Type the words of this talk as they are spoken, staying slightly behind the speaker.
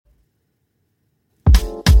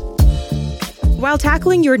While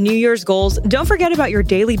tackling your New Year's goals, don't forget about your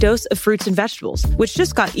daily dose of fruits and vegetables, which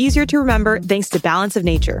just got easier to remember thanks to Balance of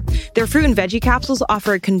Nature. Their fruit and veggie capsules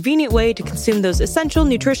offer a convenient way to consume those essential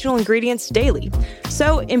nutritional ingredients daily.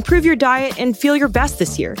 So improve your diet and feel your best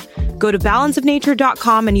this year. Go to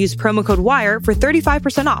balanceofnature.com and use promo code WIRE for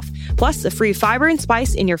 35% off, plus a free fiber and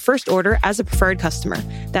spice in your first order as a preferred customer.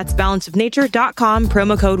 That's balanceofnature.com,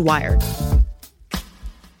 promo code WIRE.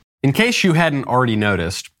 In case you hadn't already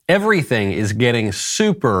noticed, everything is getting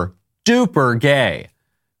super duper gay.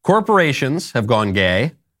 Corporations have gone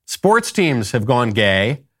gay. Sports teams have gone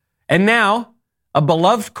gay. And now, a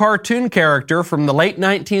beloved cartoon character from the late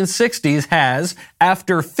 1960s has,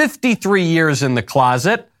 after 53 years in the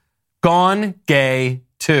closet, gone gay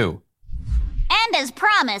too. And as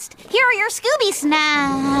promised, here are your Scooby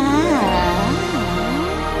snacks.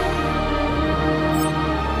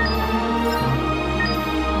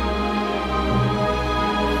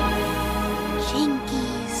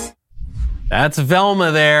 That's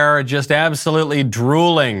Velma there, just absolutely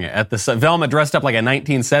drooling at the Velma dressed up like a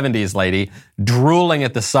 1970s lady, drooling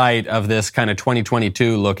at the sight of this kind of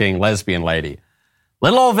 2022 looking lesbian lady.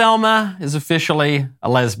 Little old Velma is officially a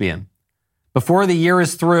lesbian. Before the year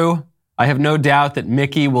is through, I have no doubt that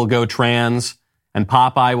Mickey will go trans and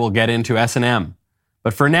Popeye will get into S&M.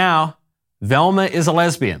 But for now, Velma is a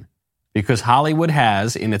lesbian because Hollywood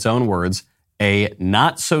has, in its own words, a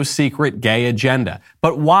not-so-secret gay agenda.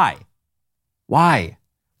 But why? Why?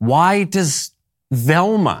 Why does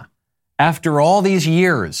Velma, after all these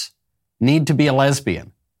years, need to be a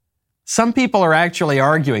lesbian? Some people are actually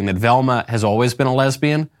arguing that Velma has always been a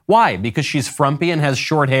lesbian. Why? Because she's frumpy and has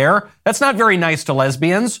short hair? That's not very nice to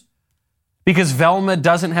lesbians. Because Velma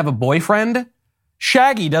doesn't have a boyfriend?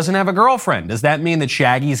 Shaggy doesn't have a girlfriend. Does that mean that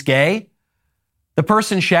Shaggy's gay? The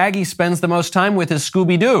person Shaggy spends the most time with is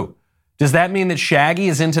Scooby-Doo. Does that mean that Shaggy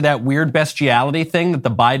is into that weird bestiality thing that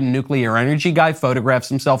the Biden nuclear energy guy photographs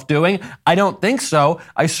himself doing? I don't think so.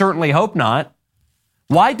 I certainly hope not.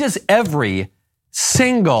 Why does every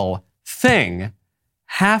single thing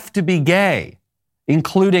have to be gay,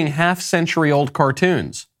 including half-century-old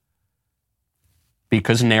cartoons?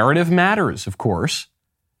 Because narrative matters, of course.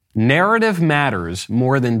 Narrative matters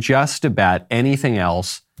more than just about anything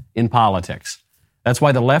else in politics. That's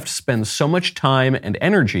why the left spends so much time and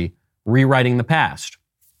energy rewriting the past.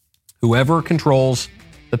 Whoever controls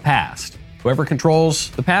the past controls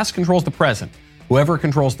the present. Whoever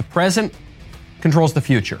controls the present controls the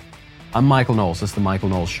future. I'm Michael Knowles. This is The Michael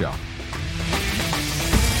Knowles Show.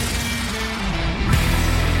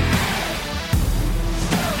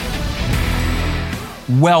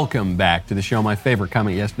 Welcome back to the show. My favorite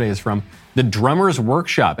comment yesterday is from the Drummer's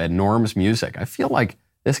Workshop at Norm's Music. I feel like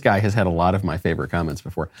this guy has had a lot of my favorite comments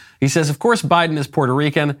before. He says, of course, Biden is Puerto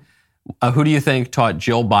Rican. Who do you think taught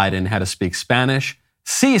Jill Biden how to speak Spanish?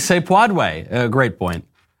 Sí, se puede. Great point.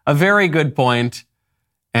 A very good point.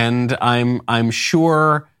 And I'm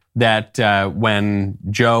sure that when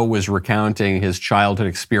Joe was recounting his childhood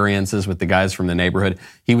experiences with the guys from the neighborhood,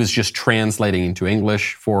 he was just translating into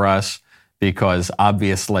English for us because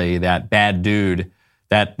obviously that bad dude,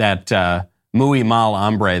 that muy mal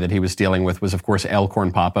hombre that he was dealing with was, of course, El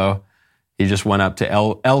Corn Papo. He just went up to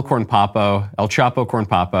El Corn Papo, El Chapo Corn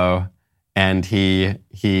Papo, and he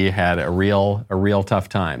had a real tough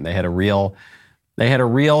time. They had a real,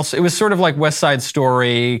 it was sort of like West Side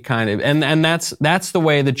Story kind of, and that's the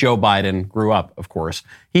way that Joe Biden grew up, of course.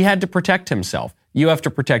 He had to protect himself. You have to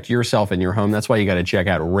protect yourself and your home. That's why you got to check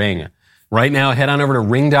out Ring. Right now, head on over to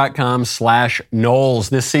ring.com/Knowles.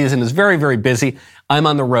 This season is very, very busy. I'm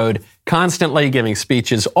on the road constantly giving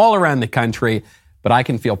speeches all around the country, but I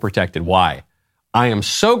can feel protected. Why? I am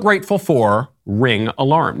so grateful for Ring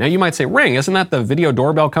Alarm. Now, you might say, Ring, isn't that the video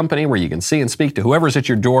doorbell company where you can see and speak to whoever's at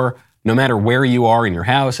your door, no matter where you are in your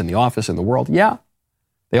house, in the office, in the world? Yeah.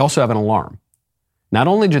 They also have an alarm. Not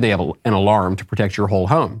only do they have an alarm to protect your whole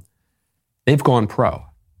home, they've gone pro.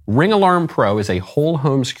 Ring Alarm Pro is a whole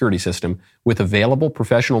home security system with available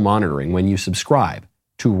professional monitoring when you subscribe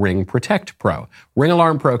to Ring Protect Pro. Ring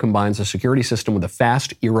Alarm Pro combines a security system with a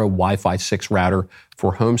fast Eero Wi-Fi 6 router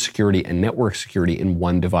for home security and network security in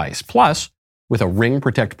one device. Plus, with a Ring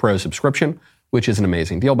Protect Pro subscription, which is an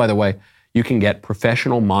amazing deal, by the way, you can get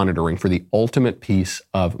professional monitoring for the ultimate peace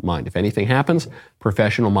of mind. If anything happens,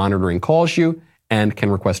 professional monitoring calls you and can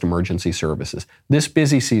request emergency services. This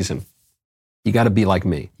busy season, you got to be like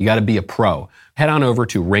me. You got to be a pro. Head on over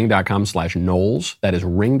to ring.com/Knowles. That is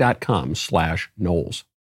ring.com/Knowles.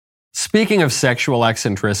 Speaking of sexual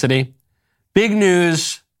eccentricity, big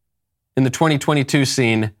news in the 2022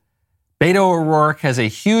 scene. Beto O'Rourke has a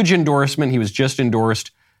huge endorsement. He was just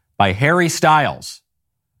endorsed by Harry Styles.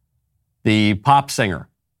 the pop singer,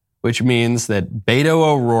 which means that Beto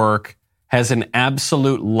O'Rourke has an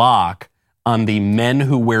absolute lock on the men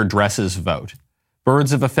who wear dresses vote.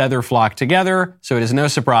 Birds of a feather flock together, so it is no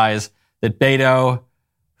surprise that Beto,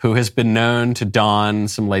 who has been known to don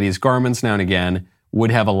some ladies' garments now and again,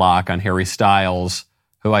 would have a lock on Harry Styles,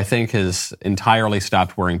 who I think has entirely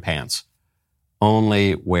stopped wearing pants,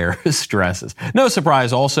 only wears dresses. No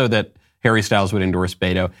surprise also that Harry Styles would endorse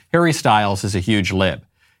Beto. Harry Styles is a huge lib.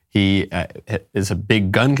 He is a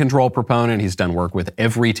big gun control proponent. He's done work with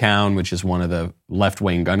Everytown, which is one of the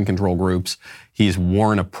left-wing gun control groups. He's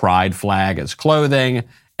worn a pride flag as clothing,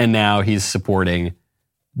 and now he's supporting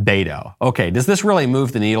Beto. Okay, does this really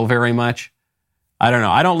move the needle very much? I don't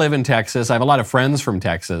know. I don't live in Texas. I have a lot of friends from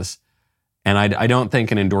Texas, and I don't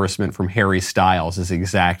think an endorsement from Harry Styles is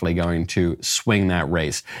exactly going to swing that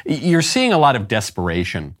race. You're seeing a lot of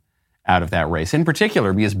desperation out of that race, in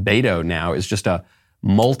particular because Beto now is just a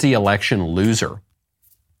multi-election loser.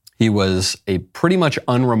 He was a pretty much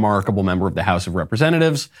unremarkable member of the House of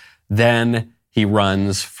Representatives. Then he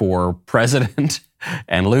runs for president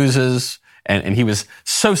and loses. And he was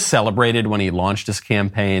so celebrated when he launched his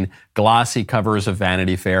campaign, glossy covers of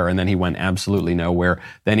Vanity Fair, and then he went absolutely nowhere.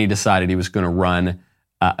 Then he decided he was going to run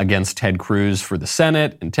against Ted Cruz for the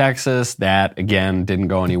Senate in Texas. That, again, didn't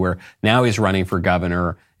go anywhere. Now he's running for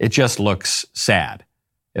governor. It just looks sad.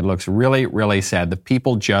 It looks really, really sad. The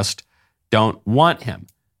people just don't want him.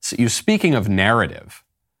 So speaking of narrative,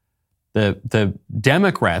 the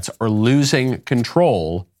Democrats are losing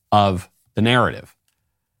control of the narrative.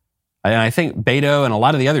 And I think Beto and a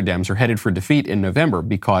lot of the other Dems are headed for defeat in November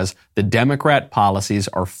because the Democrat policies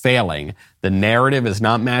are failing. The narrative is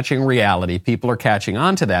not matching reality. People are catching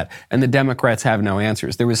on to that, and the Democrats have no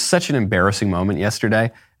answers. There was such an embarrassing moment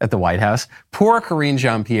yesterday at the White House. Poor Karine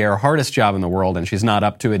Jean-Pierre, hardest job in the world, and she's not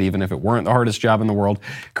up to it even if it weren't the hardest job in the world.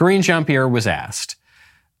 Karine Jean-Pierre was asked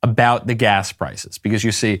about the gas prices because,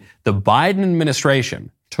 you see, the Biden administration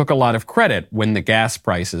took a lot of credit when the gas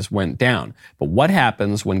prices went down. But what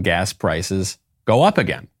happens when gas prices go up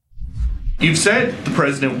again? You've said the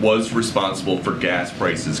president was responsible for gas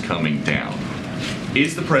prices coming down.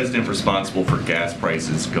 Is the president responsible for gas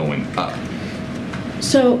prices going up?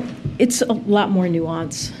 So it's a lot more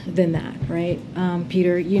nuance than that, right?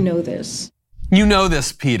 Peter, you know this. You know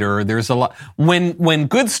this, Peter. There's a lot. When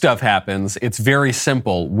good stuff happens, it's very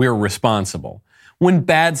simple. We're responsible. When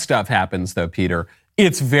bad stuff happens, though, Peter,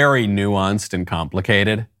 it's very nuanced and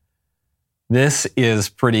complicated. This is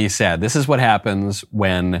pretty sad. This is what happens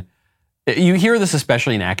when you hear this,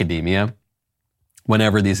 especially in academia.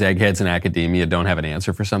 Whenever these eggheads in academia don't have an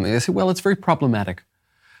answer for something, they say, well, it's very problematic.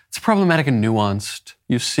 It's problematic and nuanced.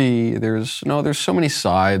 You see, there's so many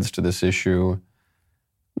sides to this issue.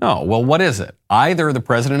 No, well, what is it? Either the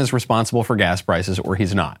president is responsible for gas prices or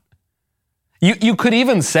he's not. You could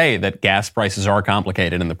even say that gas prices are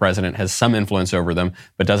complicated and the president has some influence over them,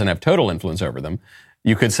 but doesn't have total influence over them.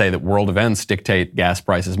 You could say that world events dictate gas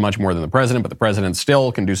prices much more than the president, but the president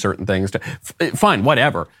still can do certain things. Fine,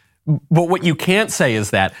 whatever. But what you can't say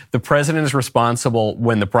is that the president is responsible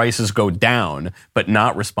when the prices go down, but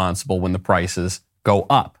not responsible when the prices go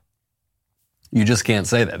up. You just can't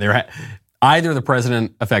say that. Either the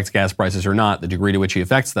president affects gas prices or not. The degree to which he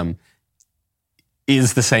affects them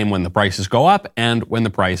is the same when the prices go up and when the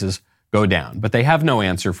prices go down. But they have no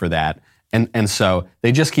answer for that. And so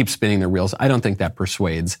they just keep spinning their wheels. I don't think that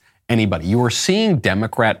persuades anybody. You are seeing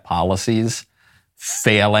Democrat policies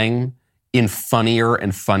failing in funnier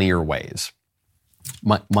and funnier ways.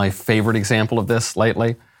 My favorite example of this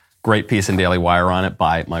lately, great piece in Daily Wire on it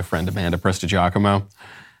by my friend Amanda Prestigiacomo.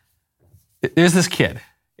 There's this kid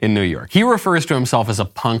in New York. He refers to himself as a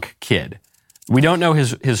punk kid. We don't know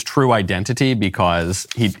his true identity because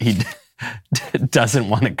he doesn't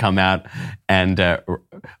want to come out and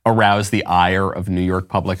arouse the ire of New York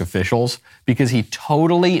public officials because he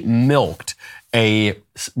totally milked a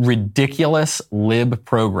ridiculous lib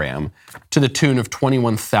program to the tune of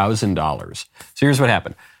 $21,000. So here's what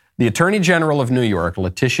happened. The Attorney General of New York,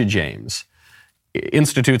 Letitia James,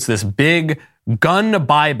 institutes this big gun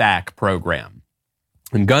buyback program.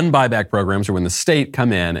 And gun buyback programs are when the state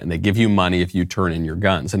come in and they give you money if you turn in your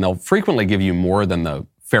guns. And they'll frequently give you more than the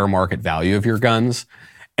fair market value of your guns.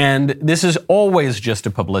 And this is always just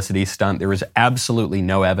a publicity stunt. There is absolutely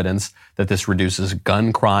no evidence that this reduces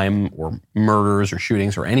gun crime or murders or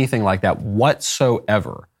shootings or anything like that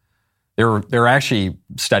whatsoever. There are actually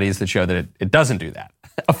studies that show that it doesn't do that.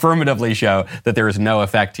 Affirmatively show that there is no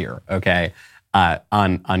effect here, okay,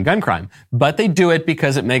 on gun crime. But they do it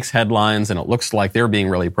because it makes headlines and it looks like they're being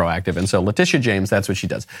really proactive. And so Letitia James, that's what she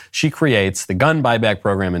does. She creates the gun buyback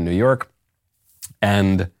program in New York.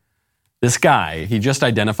 And This guy, he just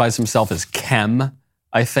identifies himself as Kem,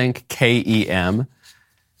 I think, K-E-M.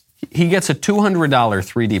 He gets a $200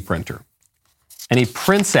 3D printer, and he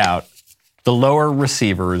prints out the lower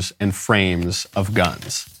receivers and frames of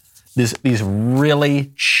guns. These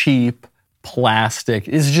really cheap plastic,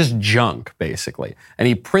 it's just junk, basically. And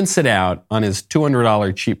he prints it out on his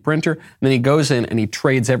 $200 cheap printer, and then he goes in and he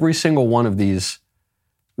trades every single one of these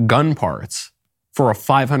gun parts for a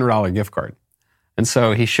 $500 gift card. And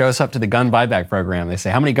so he shows up to the gun buyback program. They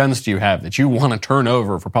say, how many guns do you have that you want to turn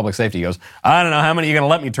over for public safety? He goes, I don't know, how many are you going to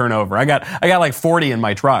let me turn over? I got like 40 in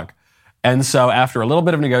my truck. And so after a little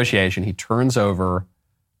bit of negotiation, he turns over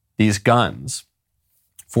these guns,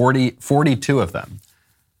 42 of them.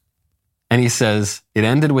 And he says, it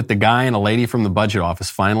ended with the guy and a lady from the budget office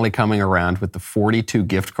finally coming around with the 42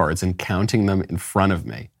 gift cards and counting them in front of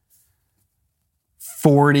me.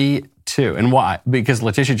 42. And why? Because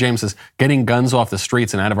Letitia James says, getting guns off the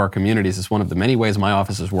streets and out of our communities is one of the many ways my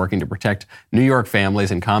office is working to protect New York families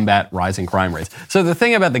and combat rising crime rates. So the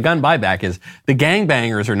thing about the gun buyback is the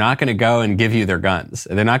gangbangers are not going to go and give you their guns.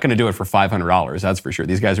 They're not going to do it for $500, that's for sure.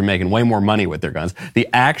 These guys are making way more money with their guns. The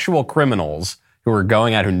actual criminals who are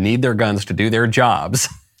going out, who need their guns to do their jobs,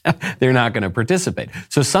 they're not going to participate.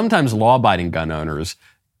 So sometimes law-abiding gun owners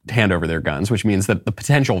hand over their guns, which means that the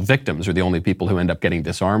potential victims are the only people who end up getting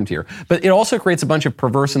disarmed here. But it also creates a bunch of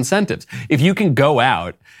perverse incentives. If you can go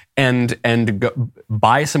out and go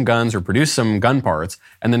buy some guns or produce some gun parts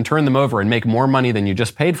and then turn them over and make more money than you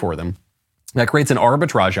just paid for them, that creates an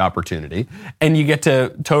arbitrage opportunity, and you get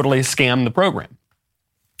to totally scam the program,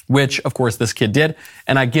 which, of course, this kid did,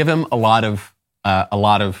 and I give him a lot of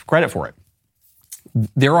credit for it.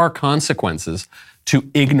 There are consequences to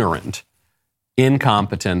ignorant,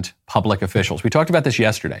 incompetent public officials. We talked about this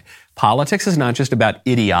yesterday. Politics is not just about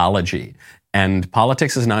ideology, and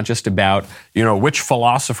politics is not just about, which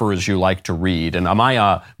philosophers you like to read, and am I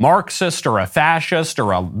a Marxist or a fascist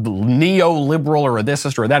or a neoliberal or a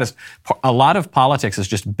thisist or a thatist. A lot of politics is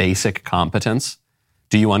just basic competence.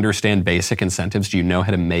 Do you understand basic incentives? Do you know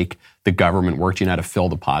how to make the government work? Do you know how to fill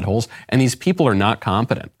the potholes? And these people are not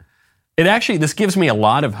competent. This gives me a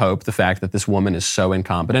lot of hope, the fact that this woman is so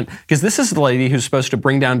incompetent, because this is the lady who's supposed to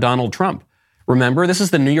bring down Donald Trump. Remember, this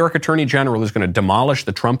is the New York Attorney General who's going to demolish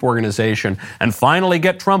the Trump organization and finally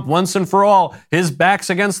get Trump once and for all. His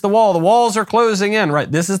back's against the wall. The walls are closing in, right?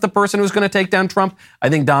 This is the person who's going to take down Trump. I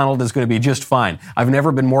think Donald is going to be just fine. I've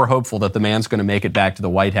never been more hopeful that the man's going to make it back to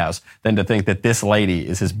the White House than to think that this lady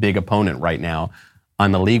is his big opponent right now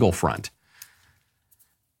on the legal front.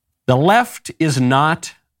 The left is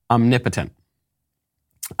not omnipotent.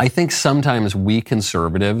 I think sometimes we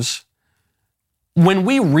conservatives, when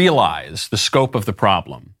we realize the scope of the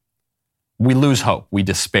problem, we lose hope, we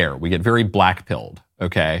despair, we get very black-pilled,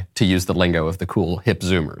 okay, to use the lingo of the cool hip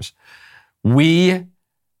Zoomers. We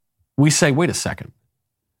say, wait a second,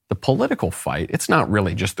 the political fight, it's not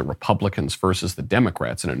really just the Republicans versus the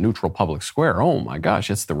Democrats in a neutral public square. Oh my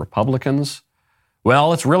gosh, it's the Republicans.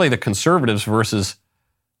 Well, it's really the conservatives versus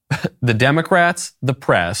the Democrats, the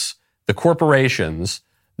press, the corporations,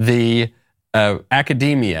 the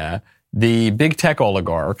academia, the big tech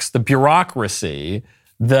oligarchs, the bureaucracy,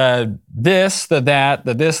 the this, the that,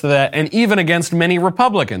 the this, the that, and even against many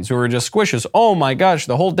Republicans who are just squishes. Oh my gosh,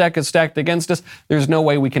 the whole deck is stacked against us. There's no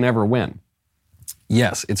way we can ever win.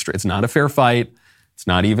 Yes, it's not a fair fight. It's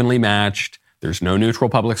not evenly matched. There's no neutral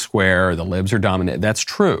public square. The libs are dominant. That's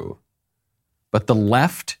true. But the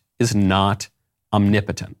left is not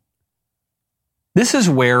omnipotent. This is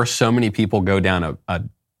where so many people go down a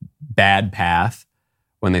bad path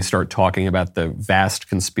when they start talking about the vast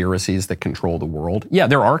conspiracies that control the world. Yeah,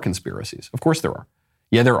 there are conspiracies. Of course there are.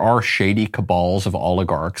 Yeah, there are shady cabals of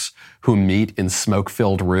oligarchs who meet in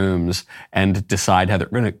smoke-filled rooms and decide how they're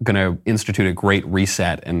going to institute a great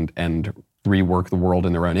reset and rework the world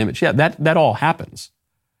in their own image. Yeah, that all happens.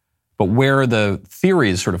 But where the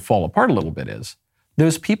theories sort of fall apart a little bit is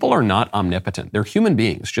those people are not omnipotent. They're human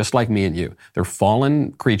beings, just like me and you. They're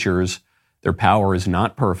fallen creatures. Their power is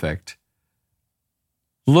not perfect.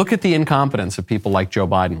 Look at the incompetence of people like Joe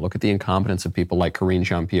Biden. Look at the incompetence of people like Karine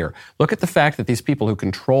Jean-Pierre. Look at the fact that these people who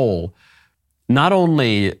control not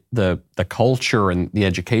only the culture and the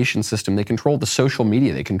education system, they control the social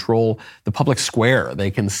media, they control the public square, they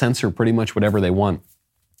can censor pretty much whatever they want.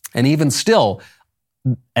 And even still,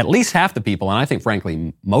 at least half the people, and I think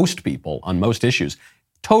frankly most people on most issues,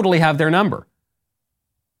 totally have their number.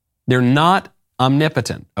 They're not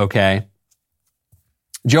omnipotent, okay?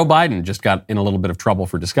 Joe Biden just got in a little bit of trouble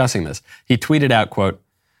for discussing this. He tweeted out, quote,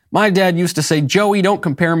 "My dad used to say, Joey, don't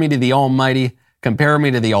compare me to the almighty, compare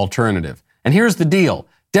me to the alternative. And here's the deal.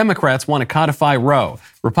 Democrats want to codify Roe.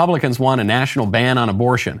 Republicans want a national ban on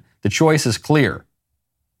abortion. The choice is clear.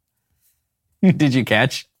 Did you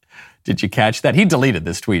catch that? He deleted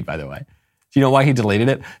this tweet, by the way. Do you know why he deleted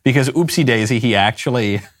it? Because oopsie daisy, he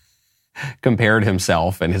actually compared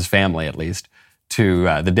himself, and his family at least, to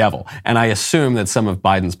the devil. And I assume that some of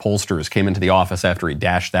Biden's pollsters came into the office after he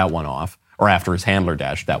dashed that one off, or after his handler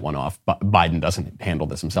dashed that one off. Biden doesn't handle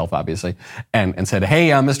this himself, obviously, and said, hey,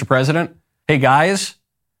 Mr. President, hey, guys,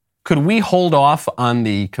 could we hold off on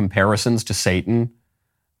the comparisons to Satan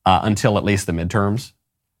until at least the midterms?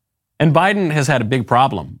 And Biden has had a big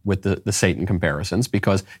problem with the Satan comparisons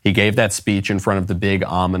because he gave that speech in front of the big,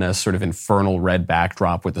 ominous, sort of infernal red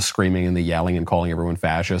backdrop with the screaming and the yelling and calling everyone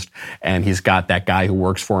fascist. And he's got that guy who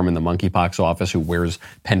works for him in the monkeypox office who wears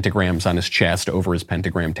pentagrams on his chest over his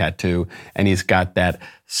pentagram tattoo. And he's got that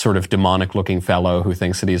sort of demonic-looking fellow who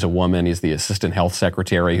thinks that he's a woman. He's the assistant health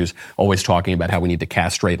secretary who's always talking about how we need to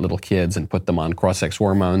castrate little kids and put them on cross-sex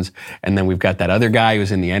hormones. And then we've got that other guy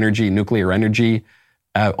who's in the nuclear energy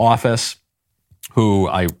office, who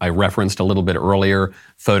I referenced a little bit earlier,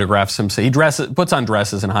 photographs himself. He puts on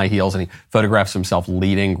dresses and high heels, and he photographs himself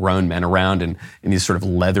leading grown men around in these sort of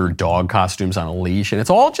leather dog costumes on a leash. And it's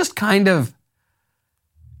all just it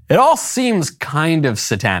all seems kind of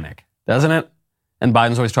satanic, doesn't it? And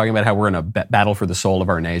Biden's always talking about how we're in a battle for the soul of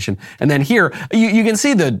our nation. And then here, you can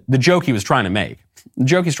see the joke he was trying to make. The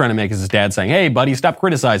joke he's trying to make is his dad saying, hey, buddy, stop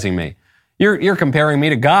criticizing me. You're comparing me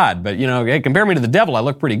to God, but, hey, compare me to the devil. I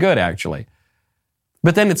look pretty good, actually.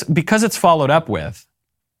 But then because it's followed up with,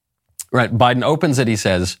 right, Biden opens it, he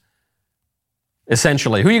says,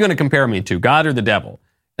 essentially, who are you going to compare me to, God or the devil?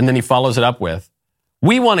 And then he follows it up with,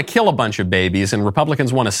 we want to kill a bunch of babies and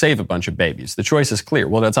Republicans want to save a bunch of babies. The choice is clear.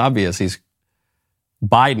 Well, that's obvious.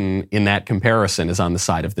 Biden, in that comparison, is on the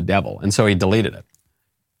side of the devil. And so he deleted it.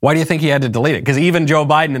 Why do you think he had to delete it? Because even Joe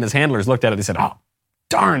Biden and his handlers looked at it and said, oh,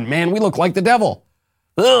 darn, man, we look like the devil.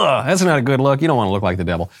 Ugh, that's not a good look. You don't want to look like the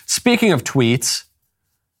devil. Speaking of tweets,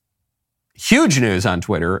 huge news on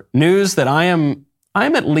Twitter, news that I am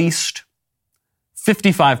at least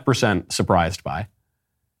 55% surprised by.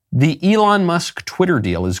 The Elon Musk Twitter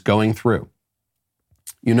deal is going through.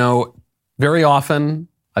 Very often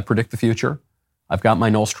I predict the future. I've got my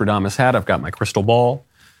Nostradamus hat. I've got my crystal ball.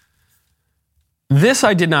 This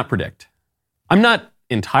I did not predict. I'm not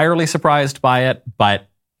entirely surprised by it, but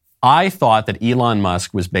I thought that Elon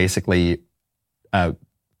Musk was basically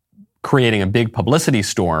creating a big publicity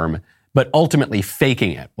storm, but ultimately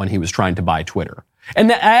faking it when he was trying to buy Twitter.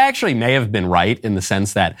 And I actually may have been right in the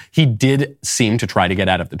sense that he did seem to try to get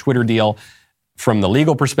out of the Twitter deal. From the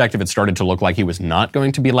legal perspective, it started to look like he was not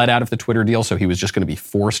going to be let out of the Twitter deal, so he was just going to be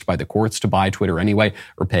forced by the courts to buy Twitter anyway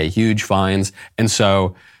or pay huge fines. And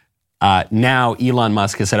so now Elon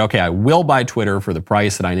Musk has said, okay, I will buy Twitter for the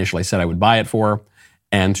price that I initially said I would buy it for.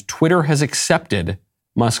 And Twitter has accepted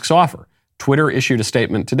Musk's offer. Twitter issued a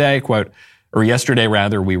statement today, yesterday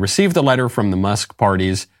rather, we received the letter from the Musk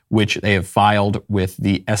parties, which they have filed with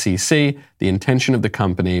the SEC. The intention of the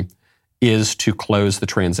company is to close the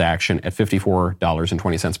transaction at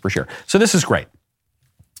 $54.20 per share. So this is great.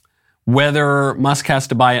 Whether Musk has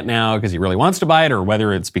to buy it now because he really wants to buy it, or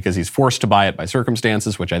whether it's because he's forced to buy it by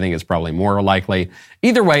circumstances, which I think is probably more likely.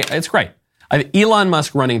 Either way, it's great. Elon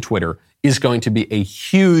Musk running Twitter is going to be a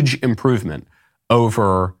huge improvement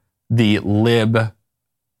over the lib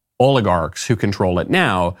oligarchs who control it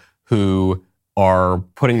now, who are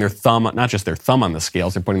putting their thumb, not just their thumb on the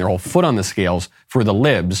scales, they're putting their whole foot on the scales for the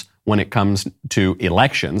libs when it comes to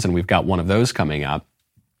elections, and we've got one of those coming up,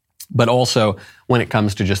 but also when it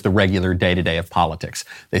comes to just the regular day-to-day of politics.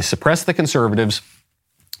 They suppress the conservatives,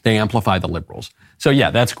 they amplify the liberals. So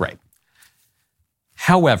yeah, that's great.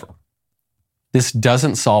 However, this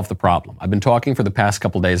doesn't solve the problem. I've been talking for the past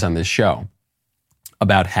couple days on this show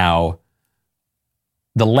about how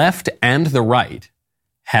the left and the right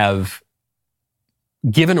have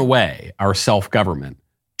given away our self-government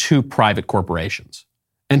to private corporations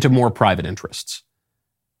and to more private interests.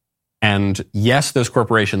 And yes, those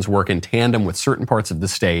corporations work in tandem with certain parts of the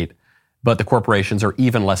state, but the corporations are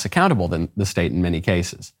even less accountable than the state in many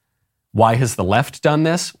cases. Why has the left done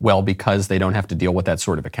this? Well, because they don't have to deal with that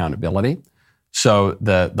sort of accountability. So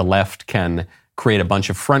the left can create a bunch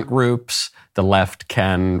of front groups. The left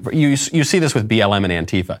can, you see this with BLM and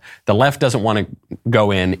Antifa. The left doesn't want to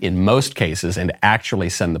go in most cases, and actually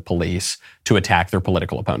send the police to attack their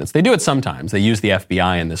political opponents. They do it sometimes. They use the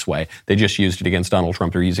FBI in this way. They just used it against Donald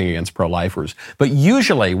Trump. They're using it against pro-lifers. But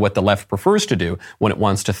usually what the left prefers to do when it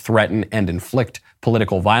wants to threaten and inflict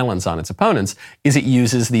political violence on its opponents is it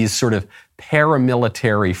uses these sort of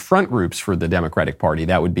paramilitary front groups for the Democratic Party.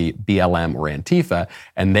 That would be BLM or Antifa.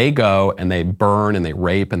 And they go and they burn and they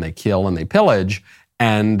rape and they kill and they pillage.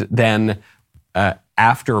 And then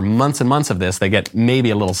after months and months of this, they get maybe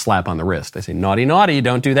a little slap on the wrist. They say, naughty, naughty,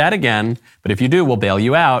 don't do that again. But if you do, we'll bail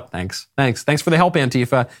you out. Thanks for the help,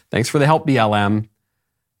 Antifa. Thanks for the help, BLM.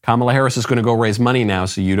 Kamala Harris is going to go raise money now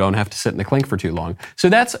so you don't have to sit in the clink for too long. So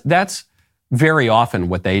that's very often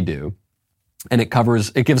what they do. And it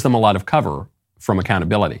gives them a lot of cover from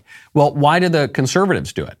accountability. Well, why do the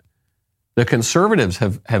conservatives do it? The conservatives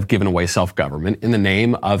have given away self-government in the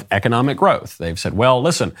name of economic growth. They've said, well,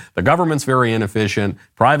 listen, the government's very inefficient.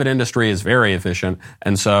 Private industry is very efficient.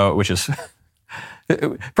 And so,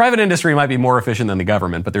 private industry might be more efficient than the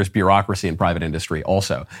government, but there's bureaucracy in private industry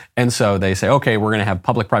also. And so they say, okay, we're going to have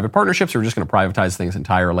public-private partnerships. We're just going to privatize things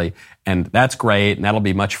entirely. And that's great. And that'll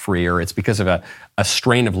be much freer. It's because of a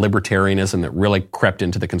strain of libertarianism that really crept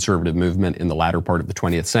into the conservative movement in the latter part of the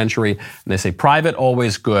 20th century. And they say private,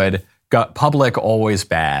 always good. Public, always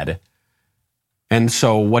bad. And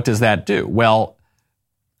so what does that do? Well,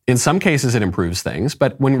 in some cases it improves things.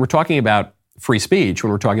 But when we're talking about free speech,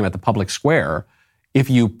 when we're talking about the public square, if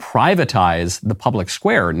you privatize the public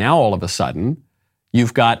square, now all of a sudden,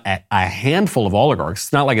 you've got a handful of oligarchs.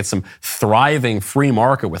 It's not like it's some thriving free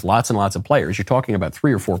market with lots and lots of players. You're talking about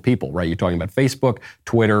 3 or 4 people, right? You're talking about Facebook,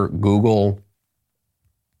 Twitter, Google.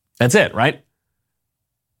 That's it, right?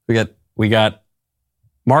 We got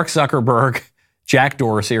Mark Zuckerberg, Jack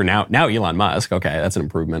Dorsey, or now Elon Musk. Okay, that's an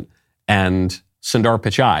improvement. And Sundar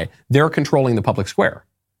Pichai. They're controlling the public square.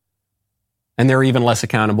 And they're even less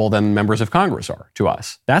accountable than members of Congress are to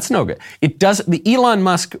us. That's no good. The Elon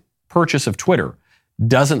Musk purchase of Twitter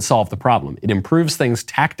doesn't solve the problem. It improves things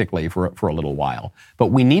tactically for a little while. But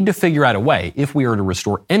we need to figure out a way, if we are to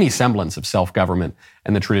restore any semblance of self-government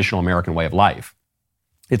and the traditional American way of life.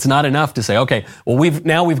 It's not enough to say, okay, well,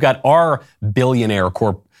 we've got our billionaire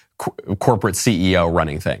corporate CEO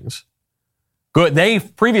running things. Good. They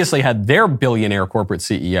previously had their billionaire corporate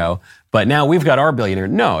CEO, but now we've got our billionaire.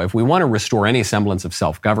 No, if we want to restore any semblance of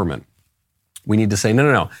self-government, we need to say,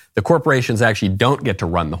 no. The corporations actually don't get to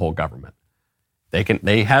run the whole government.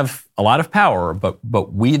 They have a lot of power,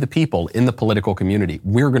 but we, the people in the political community,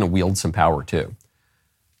 we're going to wield some power too.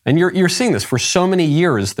 And you're seeing this for so many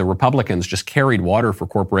years. The Republicans just carried water for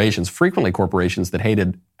corporations, frequently corporations that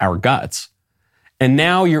hated our guts. And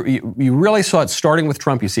now you really saw it starting with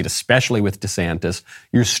Trump. You see it especially with DeSantis.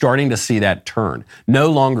 You're starting to see that turn.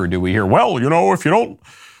 No longer do we hear, well,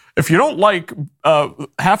 if you don't like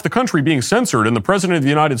half the country being censored and the president of the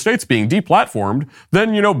United States being deplatformed,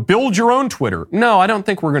 then, build your own Twitter. No, I don't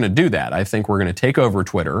think we're going to do that. I think we're going to take over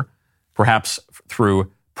Twitter, perhaps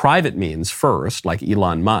through private means first, like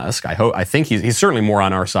Elon Musk. I think he's certainly more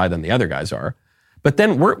on our side than the other guys are. But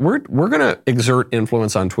then we're going to exert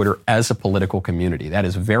influence on Twitter as a political community. That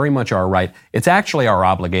is very much our right. It's actually our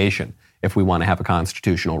obligation if we want to have a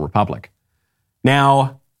constitutional republic.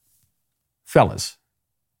 Now, fellas,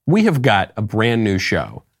 we have got a brand new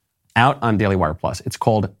show out on Daily Wire Plus. It's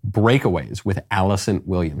called Breakaways with Allison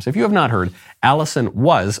Williams. If you have not heard, Allison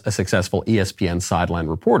was a successful ESPN sideline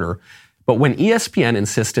reporter, but when ESPN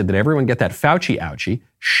insisted that everyone get that Fauci ouchie,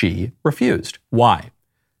 she refused. Why?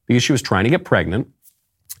 Because she was trying to get pregnant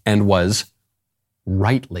and was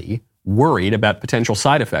rightly worried about potential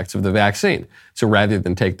side effects of the vaccine. So rather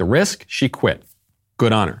than take the risk, she quit.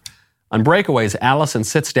 Good on her. On Breakaways, Allison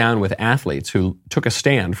sits down with athletes who took a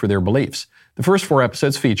stand for their beliefs. The first 4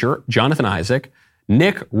 episodes feature Jonathan Isaac,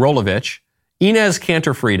 Nick Rolovich, Inez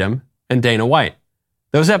Cantor-Freedom, and Dana White.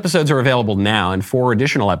 Those episodes are available now, and 4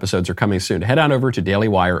 additional episodes are coming soon. Head on over to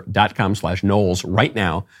dailywire.com/Knowles right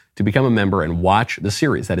now to become a member and watch the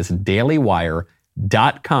series. That is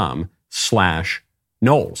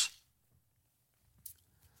dailywire.com/Knowles.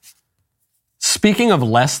 Speaking of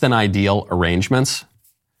less than ideal arrangements,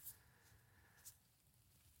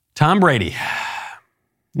 Tom Brady.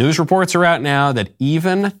 News reports are out now that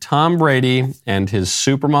even Tom Brady and his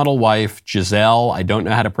supermodel wife, Giselle, I don't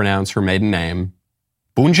know how to pronounce her maiden name,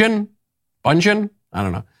 Bunjan? I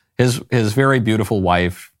don't know. His very beautiful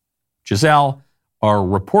wife, Giselle, are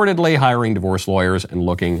reportedly hiring divorce lawyers and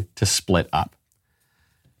looking to split up.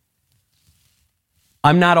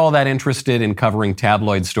 I'm not all that interested in covering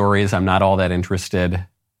tabloid stories. I'm not all that interested.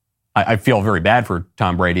 I feel very bad for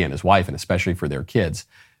Tom Brady and his wife, and especially for their kids.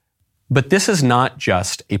 But this is not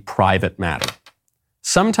just a private matter.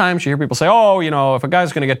 Sometimes you hear people say, if a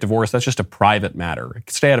guy's going to get divorced, that's just a private matter.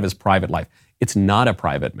 Stay out of his private life. It's not a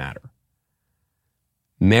private matter.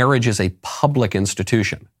 Marriage is a public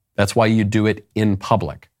institution. That's why you do it in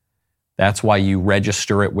public. That's why you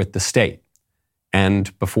register it with the state.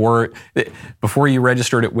 And before you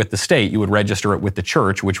registered it with the state, you would register it with the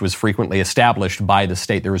church, which was frequently established by the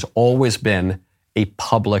state. There has always been a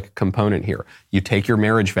public component here. You take your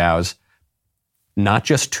marriage vows, not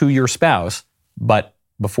just to your spouse, but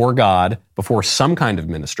before God, before some kind of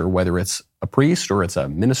minister, whether it's a priest or it's a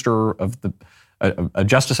minister of a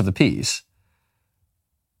justice of the peace.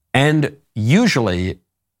 And usually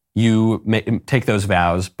you take those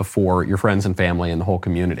vows before your friends and family and the whole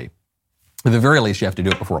community. At the very least, you have to do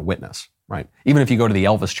it before a witness, right? Even if you go to the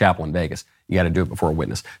Elvis Chapel in Vegas, you got to do it before a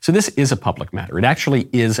witness. So this is a public matter. It actually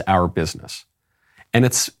is our business. And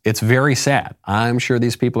it's very sad. I'm sure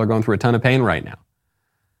these people are going through a ton of pain right now.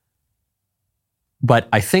 But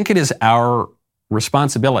I think it is our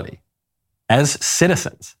responsibility as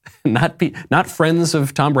citizens, not friends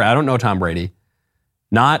of Tom Brady. I don't know Tom Brady.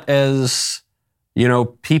 Not as,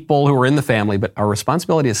 people who are in the family, but our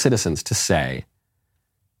responsibility as citizens to say,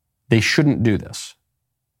 they shouldn't do this.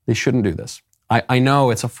 They shouldn't do this. I know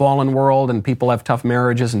it's a fallen world and people have tough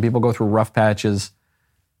marriages and people go through rough patches.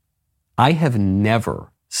 I have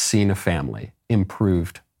never seen a family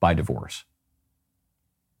improved by divorce.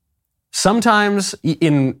 Sometimes,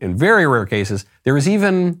 in very rare cases, there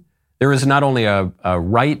is not only a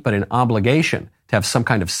right, but an obligation to have some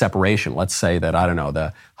kind of separation. Let's say that,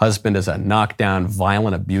 the husband is a knockdown,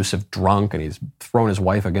 violent, abusive drunk and he's thrown his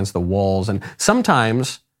wife against the walls. And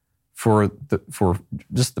sometimes, for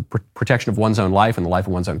just the protection of one's own life and the life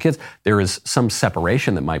of one's own kids, there is some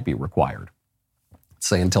separation that might be required. Let's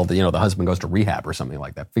say until the husband goes to rehab or something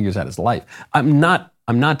like that, figures out his life. I'm not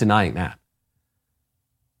denying that.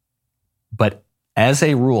 But as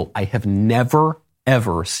a rule, I have never,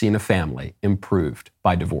 ever seen a family improved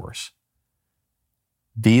by divorce.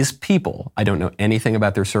 These people, I don't know anything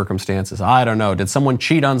about their circumstances. I don't know. Did someone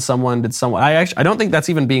cheat on someone? I don't think that's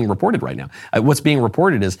even being reported right now. What's being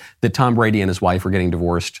reported is that Tom Brady and his wife are getting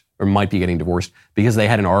divorced or might be getting divorced because they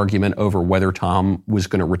had an argument over whether Tom was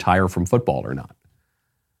going to retire from football or not.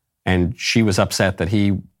 And she was upset that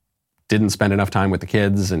he didn't spend enough time with the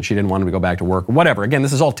kids and she didn't want him to go back to work. Whatever. Again,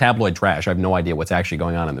 this is all tabloid trash. I have no idea what's actually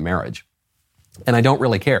going on in the marriage. And I don't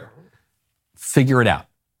really care. Figure it out.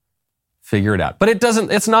 But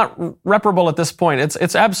it's not reparable at this point.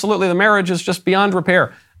 It's absolutely, the marriage is just beyond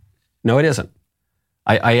repair. No, it isn't.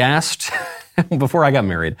 I asked, before I got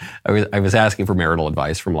married, I was asking for marital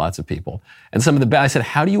advice from lots of people. And I said,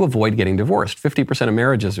 how do you avoid getting divorced? 50% of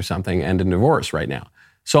marriages or something end in divorce right now.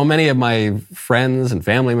 So many of my friends and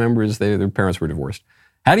family members, their parents were divorced.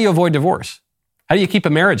 How do you avoid divorce? How do you keep a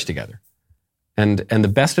marriage together? And the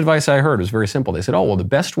best advice I heard was very simple. They said, the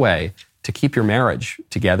best way to keep your marriage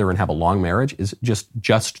together and have a long marriage is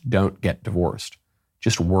just don't get divorced.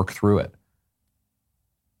 Just work through it.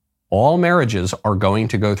 All marriages are going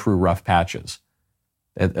to go through rough patches.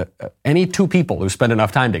 Any two people who spend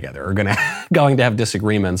enough time together are going to have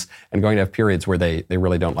disagreements and going to have periods where they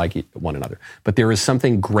really don't like one another. But there is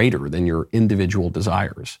something greater than your individual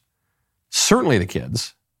desires. Certainly the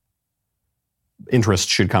kids'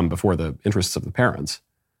 interests should come before the interests of the parents.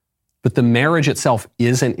 But the marriage itself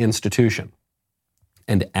is an institution.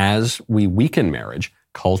 And as we weaken marriage,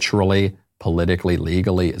 culturally, politically,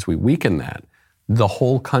 legally, as we weaken that, the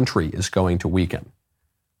whole country is going to weaken.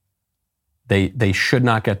 They should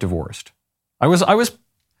not get divorced. I was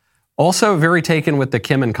also very taken with the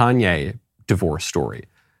Kim and Kanye divorce story,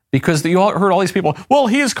 because you all heard all these people, well,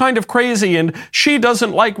 he's kind of crazy and she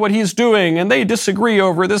doesn't like what he's doing and they disagree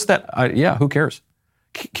over this, that. Yeah, who cares?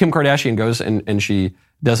 Kim Kardashian goes and she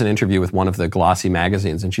does an interview with one of the glossy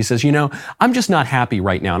magazines and she says, I'm just not happy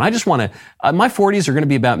right now and I just want to, my 40s are going to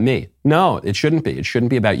be about me. No, it shouldn't be. It shouldn't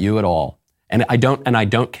be about you at all. And I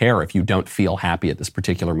don't care if you don't feel happy at this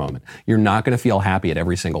particular moment. You're not going to feel happy at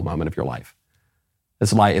every single moment of your life.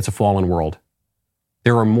 It's a fallen world.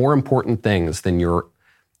 There are more important things than your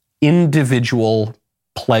individual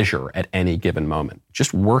pleasure at any given moment.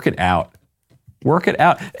 Just work it out. Work it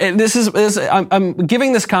out. And I'm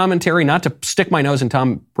giving this commentary not to stick my nose in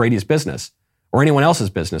Tom Brady's business or anyone else's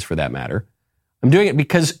business for that matter. I'm doing it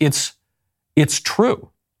because it's true.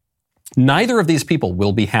 Neither of these people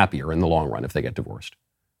will be happier in the long run if they get divorced.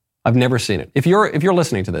 I've never seen it. If you're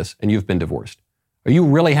listening to this and you've been divorced, are you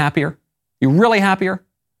really happier? You really happier?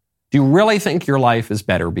 Do you really think your life is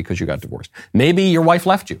better because you got divorced? Maybe your wife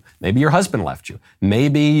left you. Maybe your husband left you.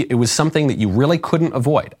 Maybe it was something that you really couldn't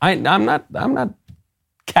avoid. I'm not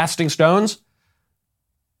casting stones.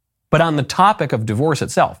 But on the topic of divorce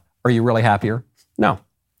itself, are you really happier? No.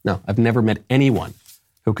 I've never met anyone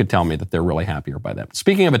who could tell me that they're really happier by that.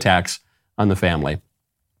 Speaking of attacks on the family,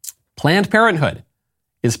 Planned Parenthood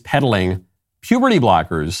is peddling puberty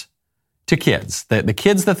blockers to kids, the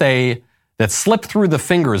kids that slip through the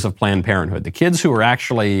fingers of Planned Parenthood, the kids who are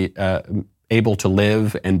actually able to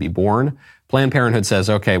live and be born, Planned Parenthood says,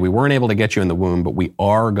 okay, we weren't able to get you in the womb, but we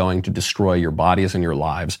are going to destroy your bodies and your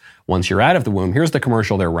lives once you're out of the womb. Here's the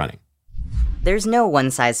commercial they're running. There's no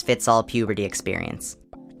one-size-fits-all puberty experience.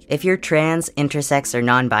 If you're trans, intersex, or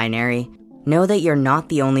non-binary, know that you're not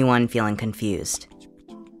the only one feeling confused.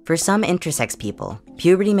 For some intersex people,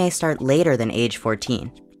 puberty may start later than age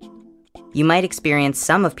 14. You might experience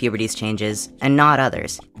some of puberty's changes and not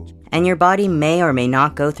others, and your body may or may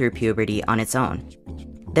not go through puberty on its own.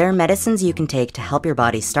 There are medicines you can take to help your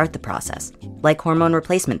body start the process, like hormone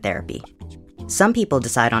replacement therapy. Some people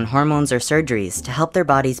decide on hormones or surgeries to help their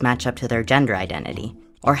bodies match up to their gender identity,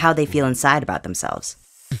 or how they feel inside about themselves.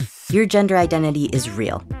 Your gender identity is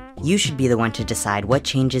real. You should be the one to decide what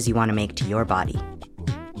changes you want to make to your body.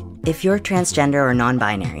 If you're transgender or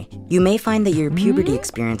non-binary, you may find that your puberty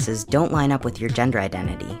experiences don't line up with your gender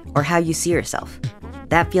identity, or how you see yourself.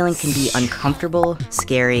 That feeling can be uncomfortable,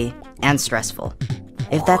 scary, and stressful.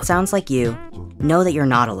 If that sounds like you, know that you're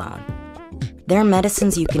not alone. There are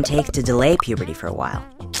medicines you can take to delay puberty for a while.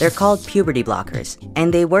 They're called puberty blockers,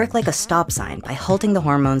 and they work like a stop sign by halting the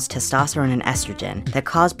hormones testosterone and estrogen that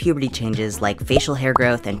cause puberty changes like facial hair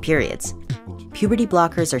growth and periods. Puberty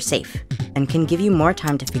blockers are safe and can give you more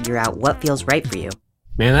time to figure out what feels right for you.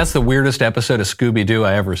 Man, that's the weirdest episode of Scooby-Doo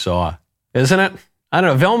I ever saw, isn't it? I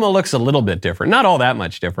don't know, Velma looks a little bit different. Not all that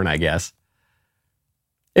much different, I guess.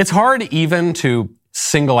 It's hard even to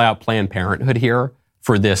single out Planned Parenthood here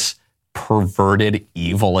for this perverted,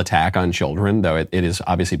 evil attack on children, though it is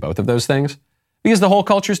obviously both of those things, because the whole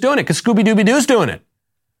culture's doing it, because Scooby-Dooby-Doo's doing it.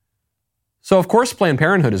 So of course Planned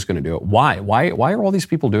Parenthood is going to do it. Why? Why are all these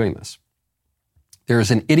people doing this?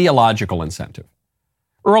 There's an ideological incentive.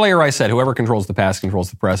 Earlier I said whoever controls the past controls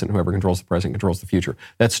the present, whoever controls the present controls the future.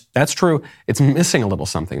 That's true. It's missing a little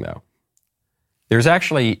something, though. There's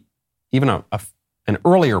actually even an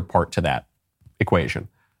earlier part to that equation,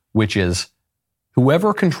 which is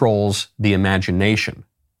whoever controls the imagination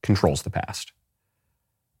controls the past.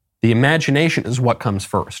 The imagination is what comes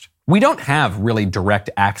first. We don't have really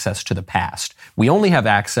direct access to the past. We only have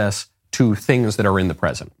access to things that are in the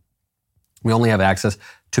present. We only have access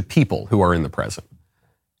to people who are in the present.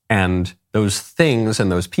 And those things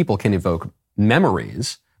and those people can evoke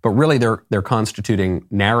memories, but really they're constituting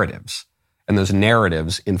narratives. And those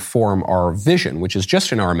narratives inform our vision, which is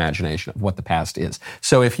just in our imagination of what the past is.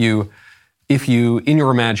 So if you in your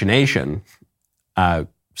imagination,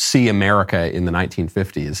 see America in the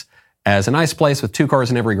 1950s as a nice place with 2 cars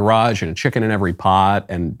in every garage and a chicken in every pot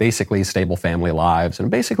and basically stable family lives and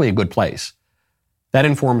basically a good place, that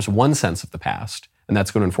informs one sense of the past. And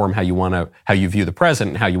that's going to inform how you view the present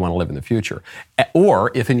and how you want to live in the future. Or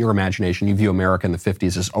if in your imagination you view America in the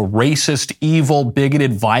 50s as a racist, evil,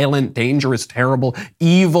 bigoted, violent, dangerous, terrible,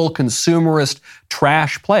 evil, consumerist,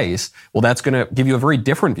 trash place, well, that's going to give you a very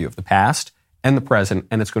different view of the past and the present,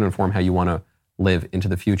 and it's going to inform how you want to live into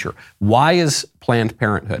the future. Why is Planned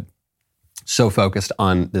Parenthood so focused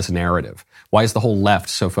on this narrative? Why is the whole left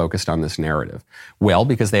so focused on this narrative? Well,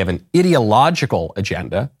 because they have an ideological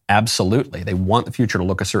agenda, absolutely. They want the future to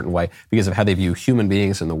look a certain way because of how they view human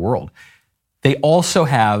beings in the world. They also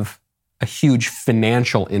have a huge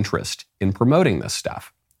financial interest in promoting this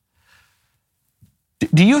stuff.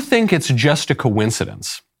 Do you think it's just a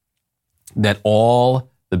coincidence that all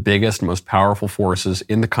the biggest, most powerful forces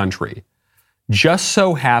in the country just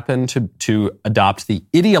so happen to adopt the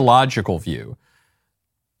ideological view,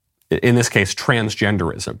 in this case,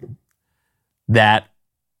 transgenderism, that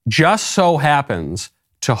just so happens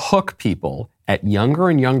to hook people at younger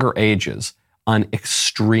and younger ages on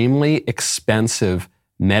extremely expensive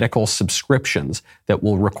medical subscriptions that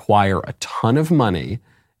will require a ton of money?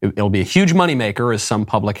 It'll be a huge moneymaker, as some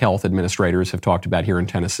public health administrators have talked about here in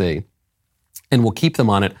Tennessee, and will keep them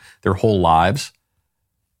on it their whole lives.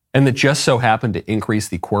 And that just so happen to increase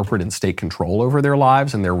the corporate and state control over their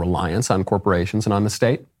lives and their reliance on corporations and on the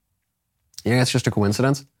state? You think it's just a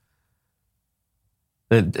coincidence?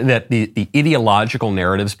 That the ideological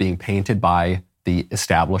narratives being painted by the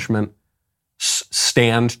establishment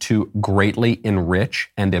stand to greatly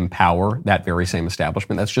enrich and empower that very same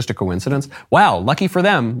establishment? That's just a coincidence? Wow, lucky for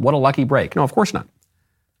them. What a lucky break. No, of course not.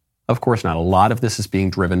 Of course not. A lot of this is being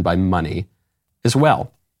driven by money as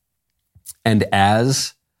well. And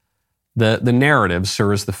as the narrative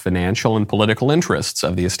serves the financial and political interests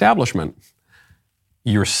of the establishment,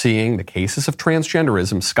 you're seeing the cases of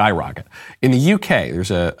transgenderism skyrocket. In the UK,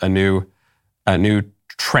 there's a new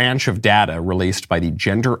tranche of data released by the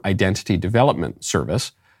Gender Identity Development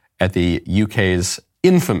Service at the UK's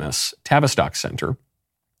infamous Tavistock Centre,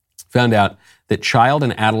 found out that child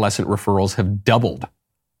and adolescent referrals have doubled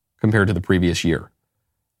compared to the previous year.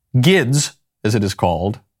 GIDS, as it is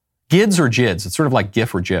called, GIDS or JIDS, it's sort of like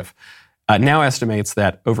GIF or GIF, now estimates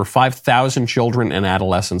that over 5,000 children and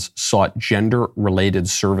adolescents sought gender-related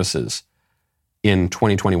services in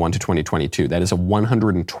 2021 to 2022. That is a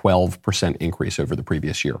 112% increase over the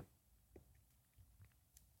previous year.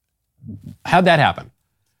 How'd that happen?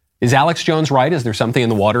 Is Alex Jones right? Is there something in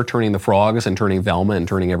the water turning the frogs and turning Velma and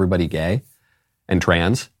turning everybody gay and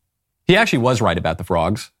trans? He actually was right about the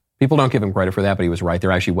frogs. People don't give him credit for that, but he was right. There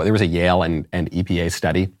was a Yale and EPA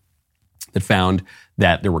study that found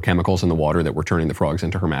that there were chemicals in the water that were turning the frogs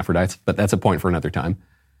into hermaphrodites, but that's a point for another time.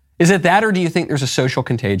 Is it that, or do you think there's a social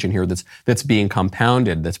contagion here that's being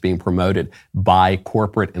compounded, that's being promoted by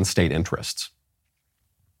corporate and state interests?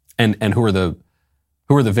 And who are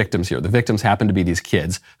the victims here? The victims happen to be these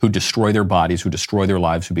kids who destroy their bodies, who destroy their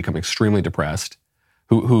lives, who become extremely depressed,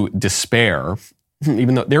 who despair,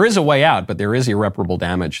 even though there is a way out, but there is irreparable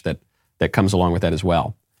damage that comes along with that as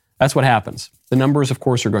well. That's what happens. The numbers, of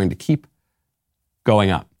course, are going to keep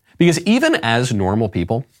going up. Because even as normal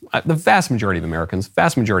people, the vast majority of Americans,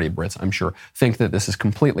 vast majority of Brits, I'm sure, think that this is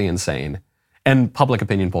completely insane. And public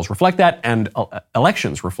opinion polls reflect that, and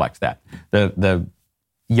elections reflect that. The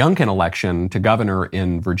Youngkin election to governor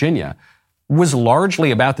in Virginia was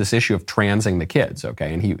largely about this issue of transing the kids,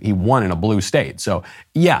 okay? And he won in a blue state. So,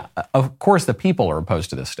 yeah, of course the people are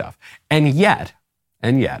opposed to this stuff. And yet,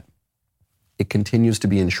 it continues to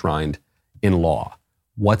be enshrined in law.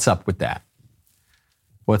 What's up with that?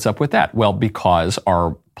 What's up with that? Well, because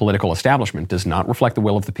our political establishment does not reflect the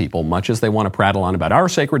will of the people, much as they want to prattle on about our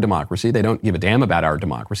sacred democracy. They don't give a damn about our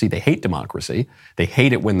democracy. They hate democracy. They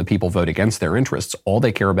hate it when the people vote against their interests. All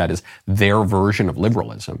they care about is their version of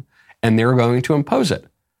liberalism, and they're going to impose it.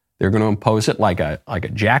 They're going to impose it like a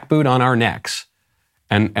jackboot on our necks,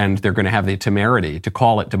 and they're going to have the temerity to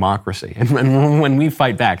call it democracy. And when we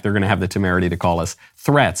fight back, they're going to have the temerity to call us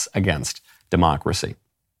threats against democracy.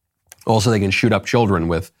 Also, they can shoot up children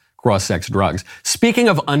with cross-sex drugs. Speaking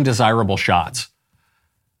of undesirable shots,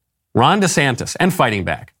 Ron DeSantis, and fighting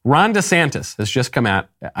back, Ron DeSantis has just come out.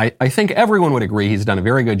 I think everyone would agree he's done a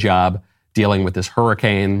very good job dealing with this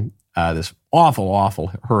hurricane, this awful,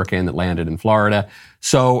 awful hurricane that landed in Florida.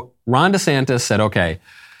 So Ron DeSantis said, okay,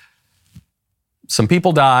 some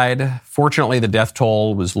people died. Fortunately, the death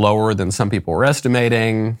toll was lower than some people were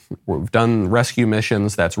estimating. We've done rescue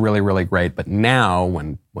missions. That's really, really great. But now,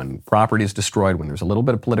 when property is destroyed, when there's a little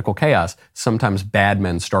bit of political chaos, sometimes bad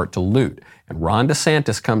men start to loot. And Ron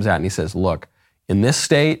DeSantis comes out and he says, look, in this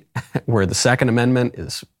state where the Second Amendment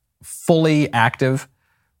is fully active,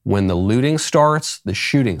 when the looting starts, the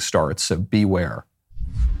shooting starts. So beware.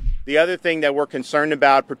 The other thing that we're concerned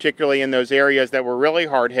about, particularly in those areas that were really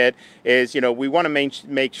hard hit, is, we want to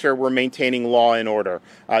make sure we're maintaining law and order.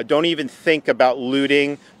 Don't even think about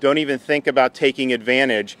looting. Don't even think about taking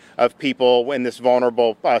advantage of people in this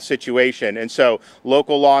vulnerable situation. And so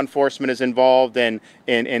local law enforcement is involved in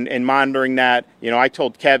monitoring that. I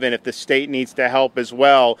told Kevin if the state needs to help as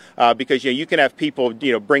well, because you can have people,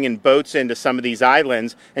 bringing boats into some of these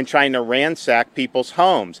islands and trying to ransack people's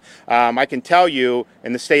homes. I can tell you,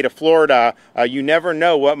 in the state of Florida, you never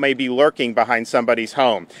know what may be lurking behind somebody's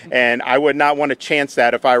home. And I would not want to chance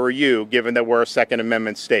that if I were you, given that we're a Second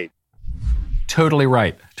Amendment state. Totally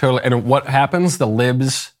right. Totally. And what happens? The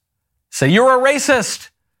libs say, you're a racist.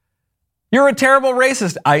 You're a terrible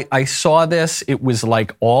racist. I saw this. It was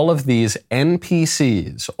like all of these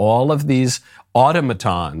NPCs, all of these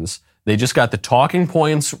automatons, they just got the talking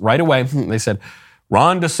points right away. They said,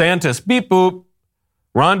 Ron DeSantis, beep boop.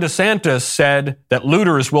 Ron DeSantis said that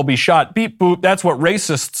looters will be shot. Beep boop. That's what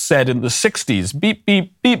racists said in the 60s. Beep,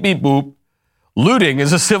 beep, beep, beep, boop. Looting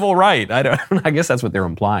is a civil right. I guess that's what they're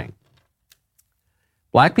implying.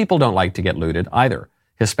 Black people don't like to get looted either.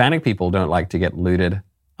 Hispanic people don't like to get looted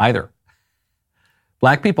either.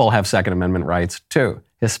 Black people have Second Amendment rights too.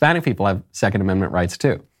 Hispanic people have Second Amendment rights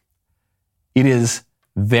too. It is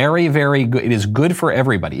very, very good. It is good for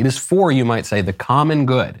everybody. It is for, you might say, the common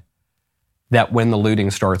good that when the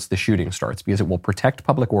looting starts, the shooting starts, because it will protect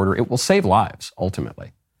public order. It will save lives,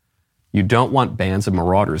 ultimately. You don't want bands of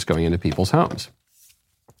marauders going into people's homes.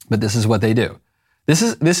 But this is what they do. This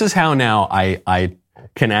is how now I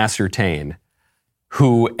can ascertain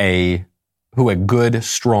who a good,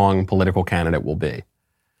 strong political candidate will be,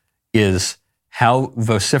 is how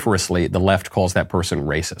vociferously the left calls that person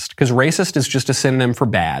racist. Because racist is just a synonym for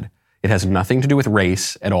bad. It has nothing to do with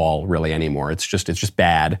race at all, really, anymore. It's just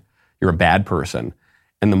bad. You're a bad person.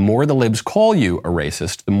 And the more the libs call you a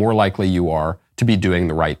racist, the more likely you are to be doing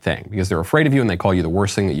the right thing, because they're afraid of you and they call you the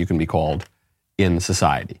worst thing that you can be called in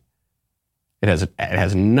society. It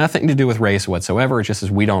has nothing to do with race whatsoever. It just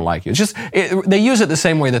says, we don't like you. It's just, they use it the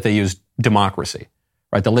same way that they use democracy,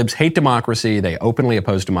 right? The libs hate democracy. They openly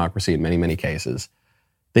oppose democracy in many, many cases.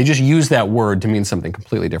 They just use that word to mean something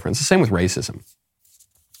completely different. It's the same with racism.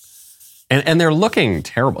 And they're looking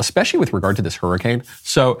terrible, especially with regard to this hurricane.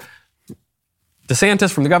 So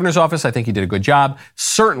DeSantis from the governor's office, I think he did a good job.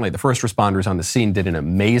 Certainly the first responders on the scene did an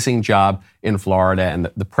amazing job in Florida, and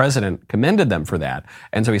the president commended them for that.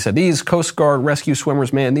 And so he said, these Coast Guard rescue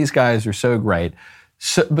swimmers, man, these guys are so great.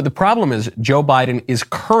 But the problem is Joe Biden is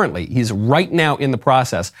he's right now in the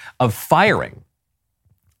process of firing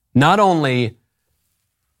not only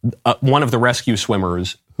one of the rescue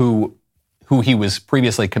swimmers who he was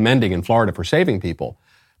previously commending in Florida for saving people,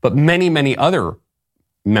 but many, many other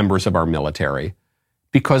members of our military,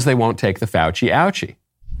 because they won't take the Fauci ouchie.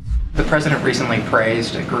 The president recently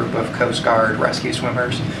praised a group of Coast Guard rescue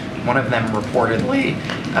swimmers. One of them reportedly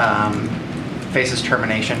faces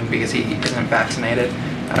termination because he isn't vaccinated.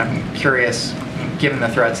 And I'm curious, given the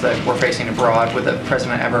threats that we're facing abroad, would the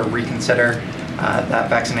president ever reconsider that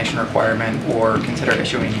vaccination requirement or consider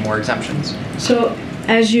issuing more exemptions? So,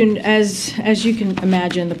 as you can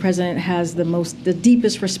imagine, the president has the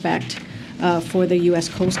deepest respect for the U.S.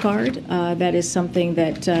 Coast Guard. That is something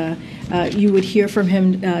that you would hear from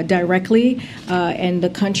him directly. And the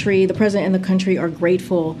president and the country are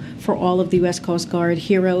grateful for all of the U.S. Coast Guard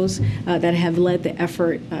heroes that have led the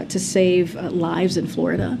effort to save lives in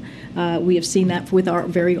Florida. We have seen that with our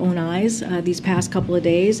very own eyes these past couple of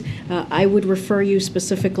days. I would refer you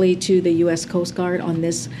specifically to the U.S. Coast Guard on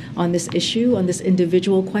this issue, on this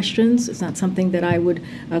individual questions. It's not something that I would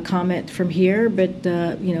comment from here, but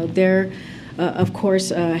there, of course,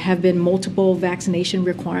 have been multiple vaccination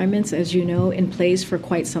requirements, as you know, in place for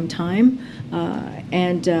quite some time.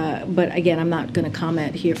 But again, I'm not going to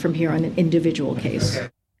comment from here on an individual case.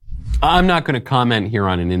 I'm not going to comment here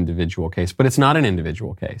on an individual case, but it's not an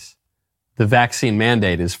individual case. The vaccine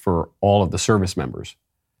mandate is for all of the service members.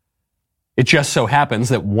 It just so happens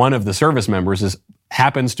that one of the service members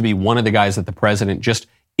happens to be one of the guys that the president just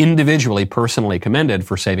individually, personally commended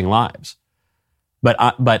for saving lives.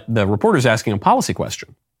 But the reporter's asking a policy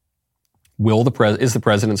question. Is the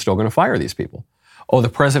president still going to fire these people? Oh, the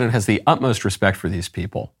president has the utmost respect for these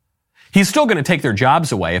people. He's still going to take their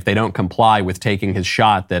jobs away if they don't comply with taking his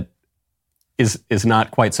shot that is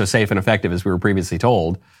not quite so safe and effective as we were previously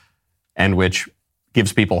told, and which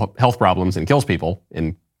gives people health problems and kills people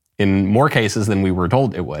in more cases than we were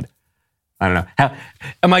told it would. I don't know.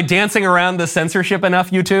 Am I dancing around the censorship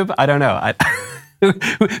enough, YouTube? I don't know.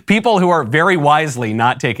 People who are very wisely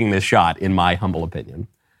not taking this shot, in my humble opinion.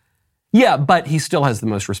 Yeah, but he still has the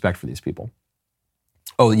most respect for these people.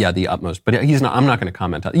 Oh, yeah, the utmost. But I'm not going to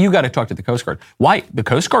comment on it. You got to talk to the Coast Guard. Why? The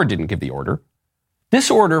Coast Guard didn't give the order.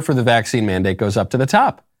 This order for the vaccine mandate goes up to the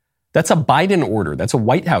top. That's a Biden order. That's a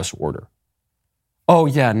White House order. Oh,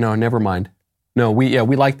 yeah, no, never mind. No, we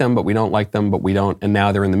like them, but we don't like them, but we don't. And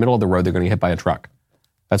now they're in the middle of the road. They're going to get hit by a truck.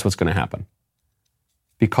 That's what's going to happen.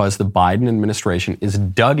 Because the Biden administration is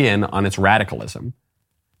dug in on its radicalism.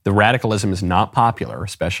 The radicalism is not popular,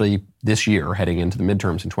 especially this year, heading into the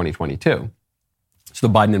midterms in 2022. So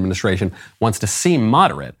the Biden administration wants to seem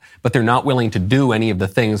moderate, but they're not willing to do any of the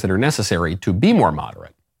things that are necessary to be more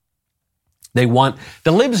moderate. The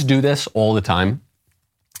libs do this all the time.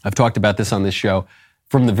 I've talked about this on this show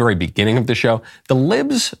from the very beginning of the show. The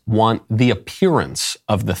libs want the appearance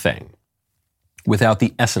of the thing without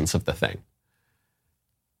the essence of the thing.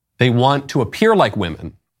 They want to appear like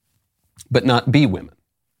women, but not be women,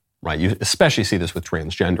 right? You especially see this with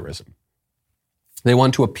transgenderism. They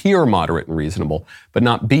want to appear moderate and reasonable, but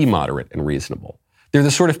not be moderate and reasonable. They're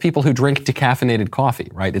the sort of people who drink decaffeinated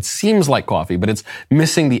coffee, right? It seems like coffee, but it's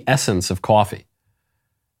missing the essence of coffee,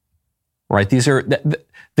 right?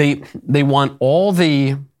 They want all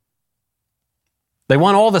the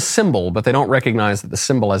symbol, but they don't recognize that the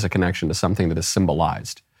symbol has a connection to something that is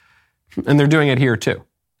symbolized. And they're doing it here too.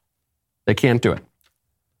 They can't do it.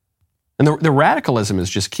 And the radicalism is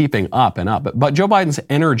just keeping up and up. But Joe Biden's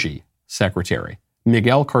energy secretary,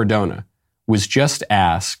 Miguel Cardona, was just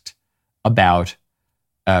asked about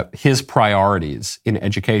his priorities in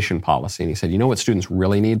education policy. And he said, you know what students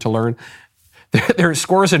really need to learn? Their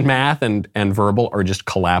scores in math and verbal are just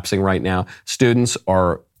collapsing right now. Students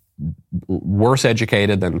are worse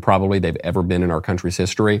educated than probably they've ever been in our country's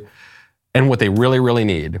history. And what they really, really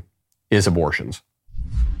need is abortions.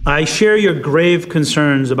 I share your grave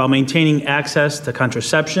concerns about maintaining access to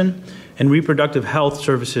contraception and reproductive health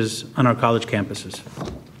services on our college campuses,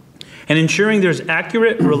 and ensuring there's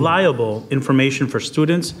accurate, reliable information for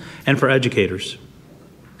students and for educators.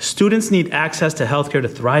 Students need access to healthcare to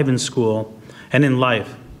thrive in school, and in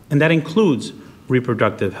life, and that includes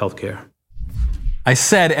reproductive health care. I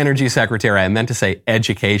said energy secretary. I meant to say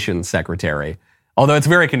education secretary. Although it's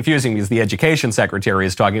very confusing because the education secretary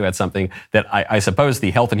is talking about something that I suppose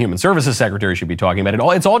the health and human services secretary should be talking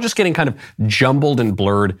about. It's all just getting kind of jumbled and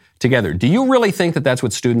blurred together. Do you really think that that's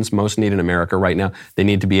what students most need in America right now? They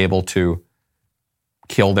need to be able to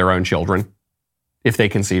kill their own children if they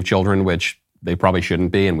conceive children, which they probably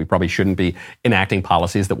shouldn't be, and we probably shouldn't be enacting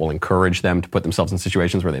policies that will encourage them to put themselves in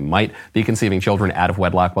situations where they might be conceiving children out of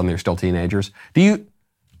wedlock when they're still teenagers.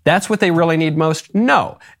 That's what they really need most?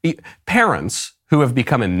 No. Parents who have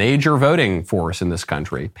become a major voting force in this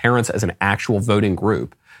country, parents as an actual voting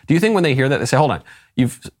group, do you think when they hear that, they say, hold on,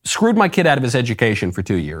 you've screwed my kid out of his education for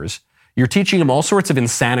 2 years. You're teaching him all sorts of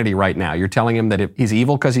insanity right now. You're telling him that he's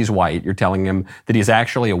evil because he's white. You're telling him that he's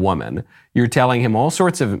actually a woman. You're telling him all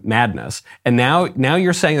sorts of madness. And now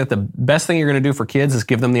you're saying that the best thing you're going to do for kids is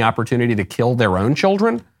give them the opportunity to kill their own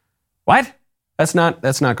children? What? That's not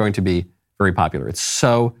going to be very popular. It's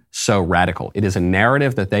so radical. It is a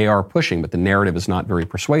narrative that they are pushing, but the narrative is not very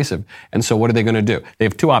persuasive. And so what are they going to do? They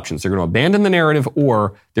have two options. They're going to abandon the narrative,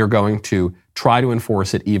 or they're going to try to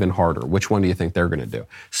enforce it even harder. Which one do you think they're going to do?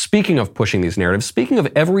 Speaking of pushing these narratives, speaking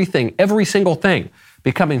of everything, every single thing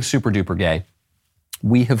becoming super duper gay,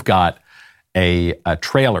 we have got a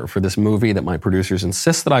trailer for this movie that my producers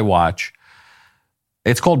insist that I watch.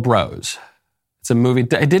 It's called Bros. It's a movie.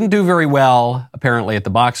 It didn't do very well, apparently, at the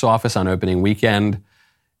box office on opening weekend.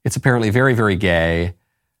 It's apparently very, very gay.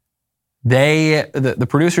 The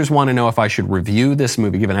producers want to know if I should review this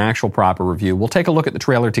movie, give an actual proper review. We'll take a look at the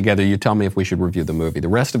trailer together. You tell me if we should review the movie. The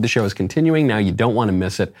rest of the show is continuing now. You don't want to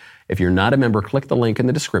miss it. If you're not a member, click the link in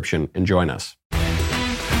the description and join us.